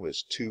time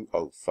was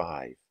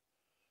 2:05.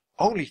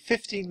 "Only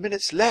 15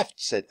 minutes left,"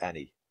 said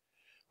Annie.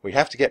 "We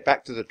have to get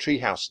back to the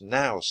treehouse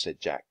now," said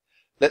Jack.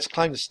 "Let's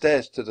climb the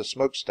stairs to the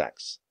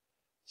smokestacks."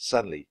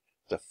 Suddenly,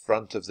 the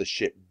front of the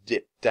ship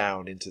dipped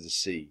down into the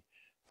sea.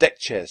 Deck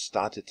chairs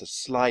started to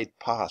slide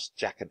past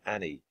Jack and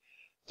Annie.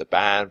 The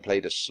band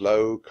played a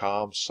slow,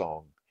 calm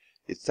song.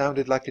 It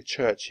sounded like a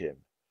church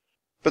hymn.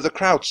 But the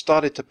crowd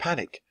started to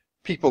panic.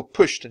 People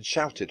pushed and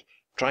shouted,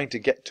 trying to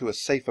get to a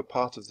safer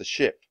part of the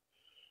ship.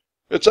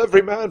 "It's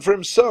every man for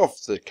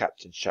himself," the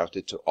captain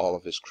shouted to all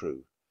of his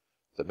crew.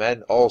 The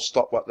men all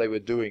stopped what they were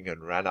doing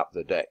and ran up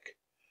the deck.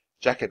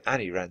 Jack and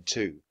Annie ran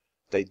too.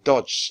 They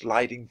dodged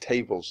sliding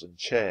tables and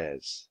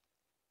chairs.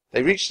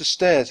 They reached the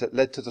stairs that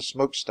led to the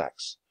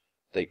smokestacks.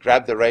 They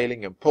grabbed the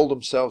railing and pulled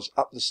themselves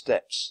up the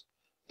steps.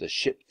 The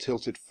ship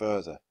tilted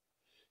further.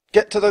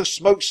 "Get to those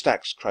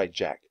smokestacks!" cried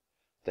Jack.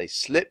 They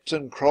slipped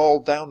and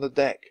crawled down the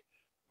deck.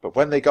 But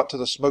when they got to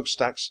the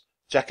smokestacks,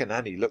 Jack and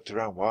Annie looked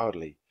around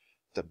wildly.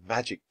 The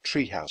magic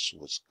treehouse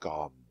was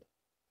gone.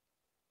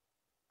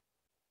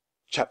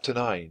 Chapter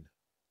 9.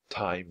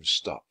 Time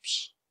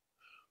Stops.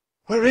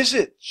 "Where is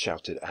it?"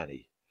 shouted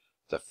Annie.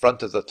 The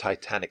front of the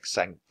Titanic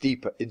sank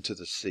deeper into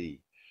the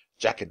sea.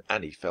 Jack and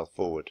Annie fell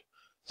forward.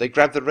 They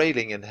grabbed the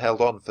railing and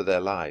held on for their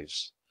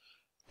lives.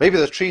 "Maybe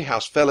the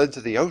treehouse fell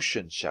into the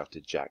ocean,"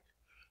 shouted Jack.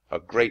 A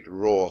great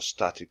roar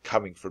started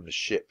coming from the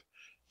ship.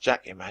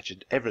 Jack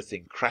imagined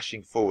everything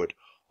crashing forward,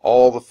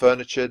 all the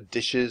furniture,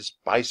 dishes,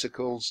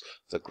 bicycles,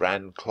 the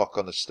grand clock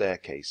on the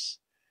staircase.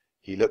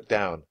 He looked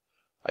down.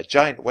 A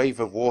giant wave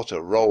of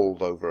water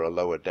rolled over a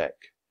lower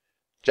deck.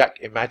 Jack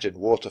imagined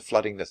water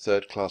flooding the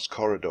third-class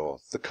corridor,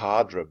 the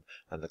card room,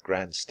 and the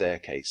grand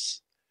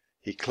staircase.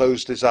 He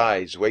closed his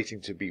eyes,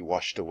 waiting to be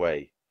washed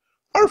away.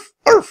 "Arf!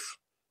 Arf!"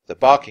 The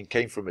barking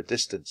came from a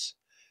distance.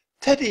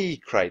 "Teddy!"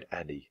 cried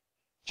Annie.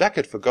 Jack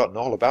had forgotten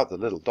all about the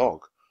little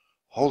dog.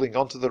 Holding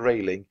on to the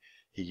railing,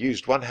 he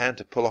used one hand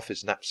to pull off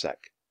his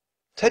knapsack.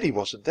 Teddy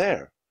wasn't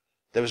there.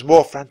 There was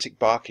more frantic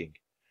barking.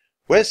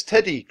 "Where's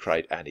Teddy?"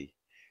 cried Annie.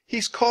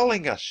 "He's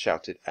calling us!"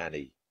 shouted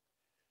Annie.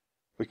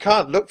 "We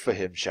can't look for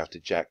him,"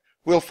 shouted Jack.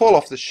 "We'll fall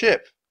off the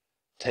ship."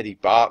 Teddy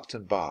barked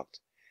and barked.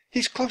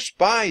 "He's close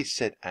by,"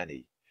 said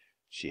Annie.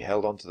 She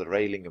held on to the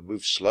railing and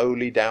moved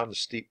slowly down the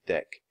steep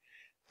deck.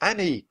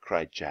 "Annie!"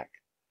 cried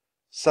Jack.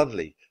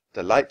 Suddenly,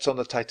 the lights on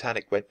the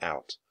Titanic went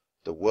out.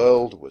 The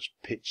world was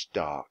pitch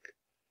dark.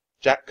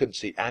 Jack couldn't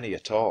see Annie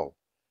at all.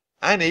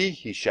 "Annie!"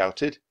 he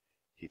shouted.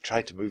 He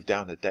tried to move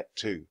down the deck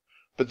too,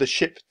 but the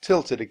ship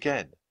tilted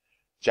again.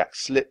 Jack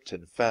slipped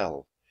and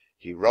fell.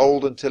 He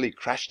rolled until he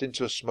crashed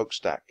into a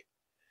smokestack.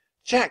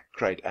 "Jack!"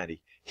 cried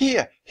Annie.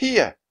 "Here!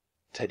 Here!"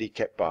 Teddy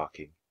kept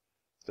barking.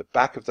 The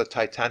back of the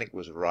Titanic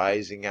was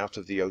rising out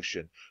of the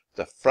ocean.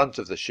 The front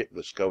of the ship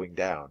was going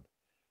down.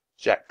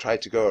 Jack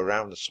tried to go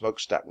around the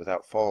smokestack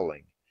without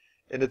falling.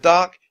 In the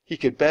dark, he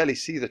could barely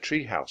see the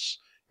treehouse.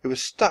 It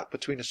was stuck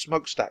between the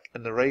smokestack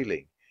and the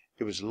railing.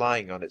 It was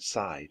lying on its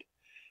side.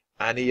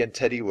 Annie and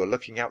Teddy were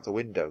looking out the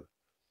window.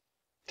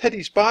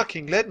 "Teddy's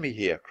barking led me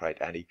here,"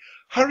 cried Annie.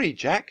 "Hurry,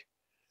 Jack!"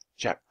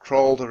 Jack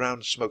crawled around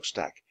the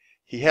smokestack.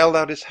 He held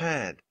out his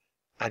hand.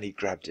 Annie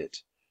grabbed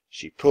it.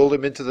 She pulled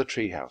him into the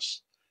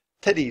treehouse.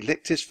 Teddy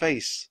licked his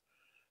face.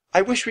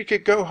 "I wish we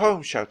could go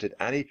home," shouted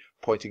Annie,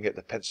 pointing at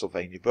the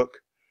Pennsylvania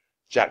book.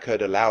 Jack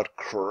heard a loud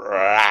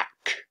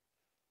crack.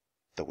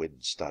 The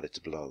wind started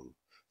to blow.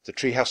 The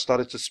treehouse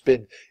started to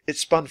spin. It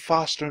spun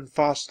faster and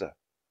faster.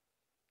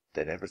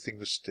 Then everything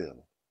was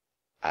still.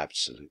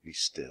 Absolutely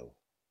still.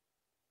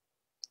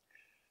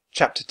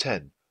 Chapter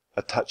 10.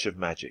 A Touch of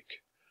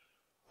Magic.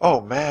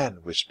 "Oh,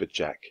 man," whispered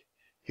Jack.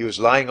 He was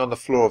lying on the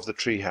floor of the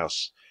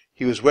treehouse.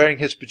 He was wearing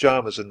his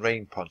pajamas and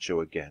rain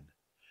poncho again.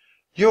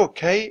 "You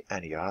okay?"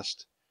 Annie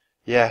asked.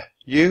 "Yeah,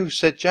 you?"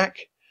 said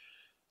Jack.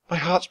 "My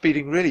heart's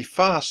beating really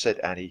fast," said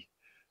Annie.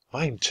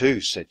 "Mine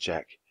too," said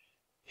Jack.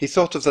 He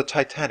thought of the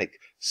Titanic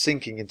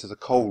sinking into the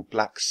cold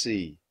black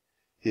sea.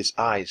 His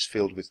eyes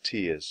filled with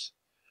tears.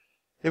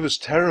 "It was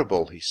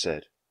terrible," he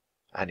said.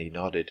 Annie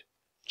nodded.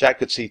 Jack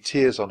could see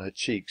tears on her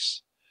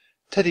cheeks.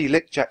 Teddy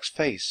licked Jack's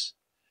face.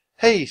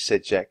 "Hey,"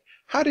 said Jack,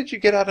 "how did you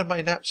get out of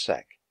my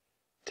knapsack?"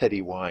 Teddy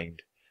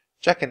whined.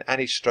 Jack and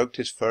Annie stroked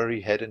his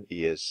furry head and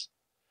ears.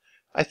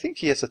 "I think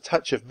he has a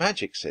touch of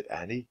magic," said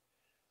Annie.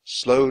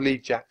 Slowly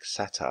Jack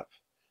sat up.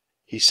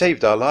 "He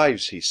saved our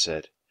lives," he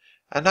said.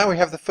 "And now we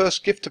have the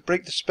first gift to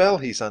break the spell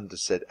he's under,"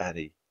 said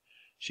Annie.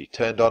 She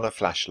turned on a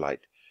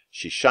flashlight.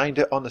 She shined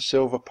it on the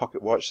silver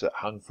pocket watch that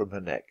hung from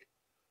her neck.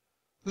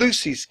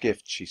 "Lucy's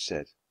gift," she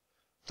said.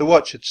 The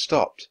watch had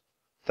stopped.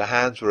 The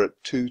hands were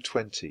at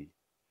 2:20.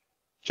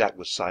 Jack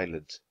was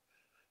silent.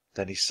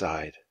 Then he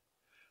sighed.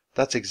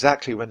 "That's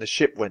exactly when the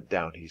ship went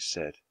down," he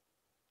said.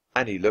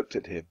 Annie looked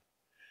at him.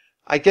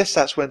 "I guess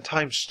that's when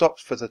time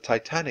stopped for the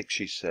Titanic,"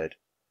 she said.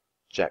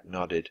 Jack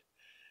nodded.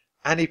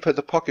 Annie put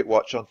the pocket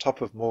watch on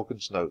top of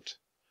Morgan's note.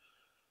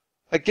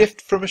 "A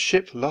gift from a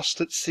ship lost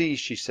at sea,"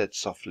 she said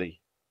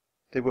softly.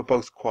 They were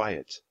both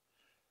quiet.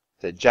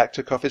 Then Jack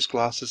took off his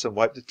glasses and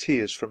wiped the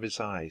tears from his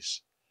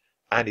eyes.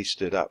 Annie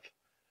stood up.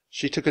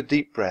 She took a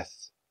deep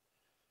breath.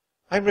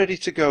 "I'm ready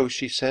to go,"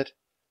 she said.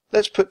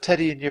 "Let's put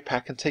Teddy in your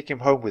pack and take him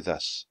home with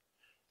us."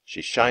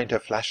 She shined her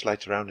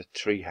flashlight around the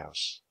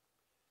treehouse.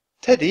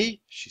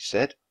 "Teddy," she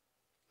said.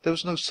 There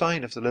was no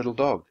sign of the little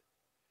dog.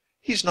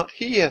 "He's not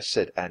here,"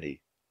 said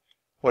Annie.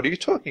 "What are you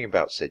talking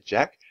about?" said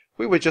Jack.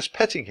 "We were just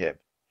petting him."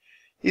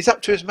 "He's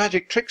up to his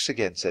magic tricks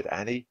again," said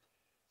Annie.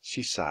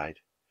 She sighed.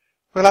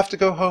 "We'll have to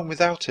go home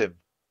without him."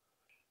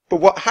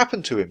 "But what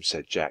happened to him?"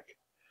 said Jack.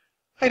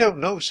 "I don't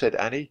know," said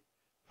Annie,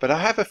 "but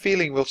I have a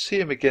feeling we'll see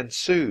him again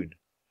soon."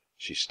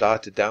 She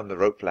started down the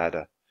rope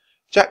ladder.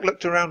 Jack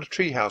looked around the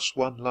treehouse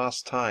one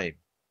last time.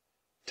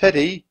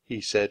 "Teddy,"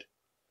 he said.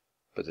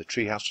 But the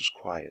treehouse was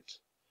quiet.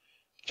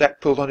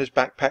 Jack pulled on his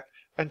backpack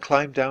and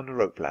climbed down the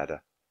rope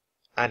ladder.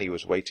 Annie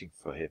was waiting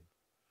for him.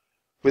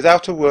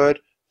 Without a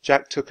word,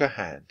 Jack took her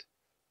hand.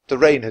 The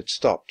rain had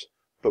stopped,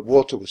 but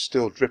water was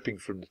still dripping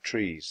from the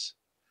trees.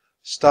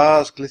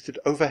 Stars glittered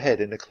overhead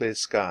in a clear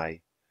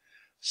sky.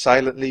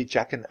 Silently,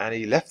 Jack and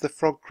Annie left the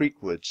Frog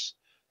Creek woods.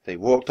 They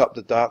walked up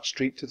the dark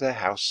street to their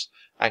house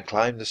and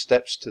climbed the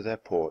steps to their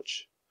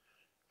porch.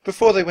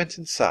 Before they went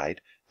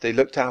inside, they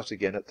looked out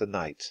again at the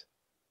night.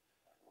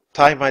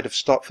 "Time might have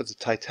stopped for the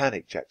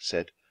Titanic," Jack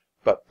said,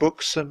 "but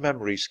books and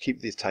memories keep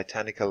the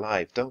Titanic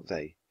alive, don't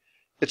they?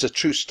 It's a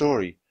true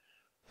story,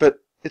 but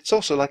it's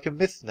also like a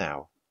myth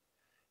now."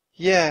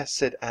 "Yeah,"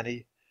 said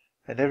Annie,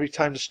 "and every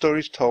time the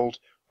story's told,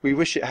 we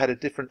wish it had a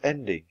different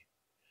ending."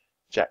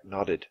 Jack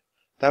nodded.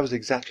 That was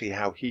exactly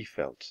how he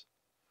felt.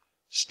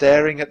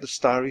 Staring at the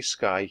starry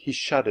sky, he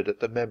shuddered at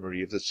the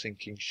memory of the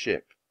sinking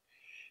ship.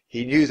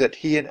 He knew that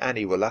he and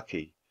Annie were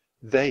lucky.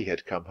 They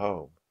had come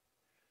home.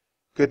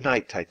 "Good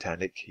night,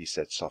 Titanic," he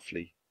said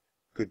softly.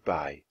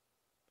 "Goodbye."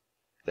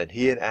 Then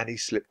he and Annie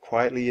slipped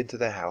quietly into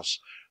their house,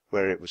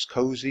 where it was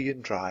cosy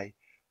and dry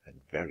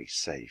and very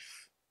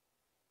safe.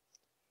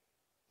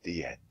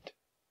 The end.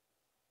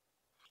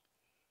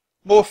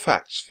 More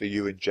facts for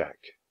you and Jack.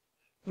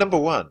 Number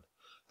 1.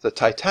 The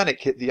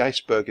Titanic hit the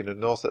iceberg in the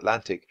North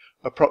Atlantic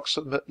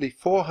approximately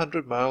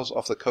 400 miles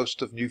off the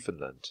coast of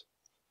Newfoundland.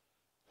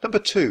 Number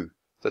 2.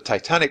 The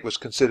Titanic was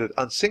considered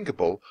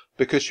unsinkable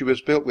because she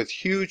was built with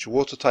huge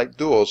watertight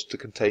doors to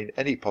contain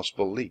any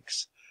possible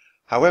leaks.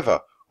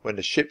 However, when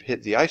the ship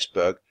hit the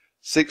iceberg,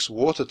 6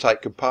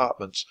 watertight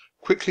compartments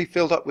quickly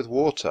filled up with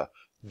water,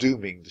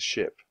 dooming the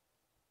ship.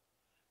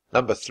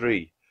 Number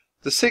 3.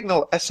 The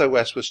signal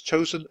SOS was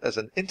chosen as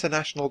an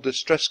international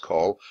distress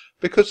call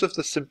because of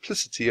the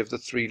simplicity of the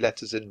 3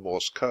 letters in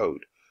Morse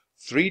code: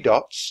 3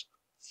 dots,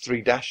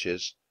 3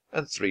 dashes,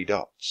 and 3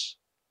 dots.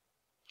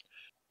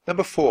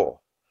 Number 4.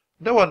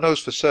 No one knows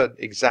for certain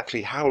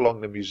exactly how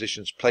long the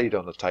musicians played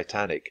on the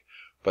Titanic,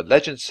 but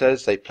legend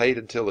says they played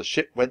until the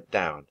ship went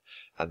down,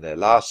 and their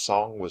last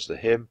song was the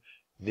hymn,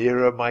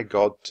 "Nearer, My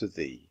God, to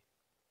Thee."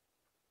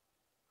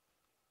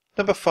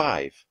 Number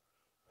 5.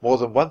 More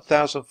than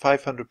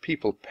 1,500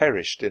 people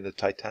perished in the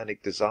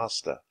Titanic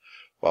disaster,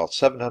 while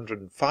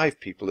 705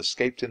 people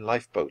escaped in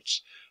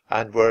lifeboats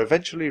and were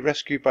eventually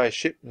rescued by a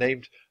ship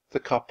named the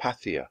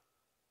Carpathia.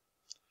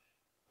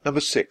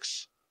 Number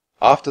 6.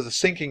 After the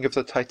sinking of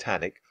the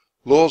Titanic,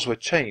 laws were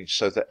changed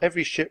so that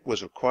every ship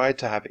was required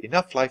to have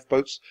enough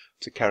lifeboats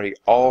to carry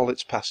all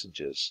its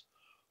passengers.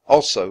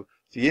 Also,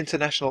 the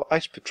International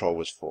Ice Patrol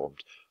was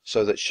formed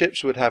so that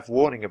ships would have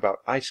warning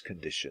about ice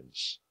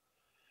conditions.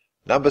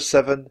 Number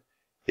 7.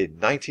 In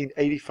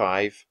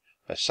 1985,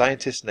 a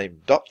scientist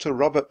named Dr.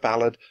 Robert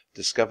Ballard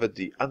discovered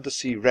the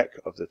undersea wreck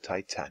of the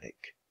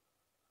Titanic.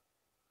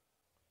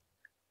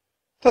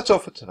 That's all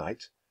for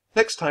tonight.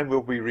 Next time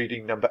we'll be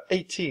reading number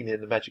 18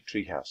 in the Magic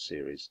Treehouse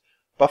series,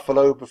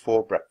 Buffalo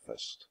Before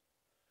Breakfast.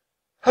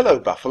 "Hello,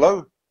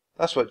 Buffalo!"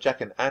 That's what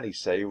Jack and Annie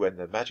say when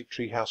the Magic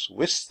Treehouse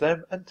whisks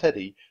them and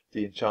Teddy,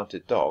 the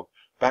enchanted dog,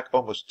 back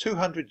almost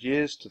 200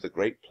 years to the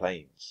Great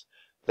Plains.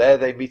 There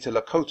they meet a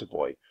Lakota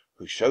boy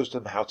who shows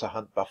them how to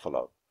hunt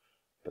buffalo.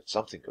 But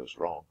something goes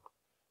wrong.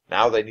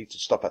 Now they need to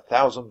stop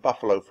 1,000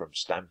 buffalo from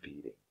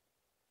stampeding.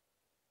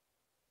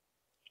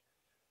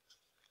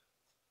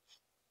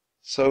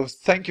 So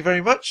thank you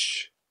very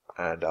much,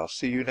 and I'll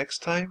see you next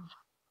time.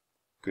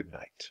 Good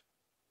night.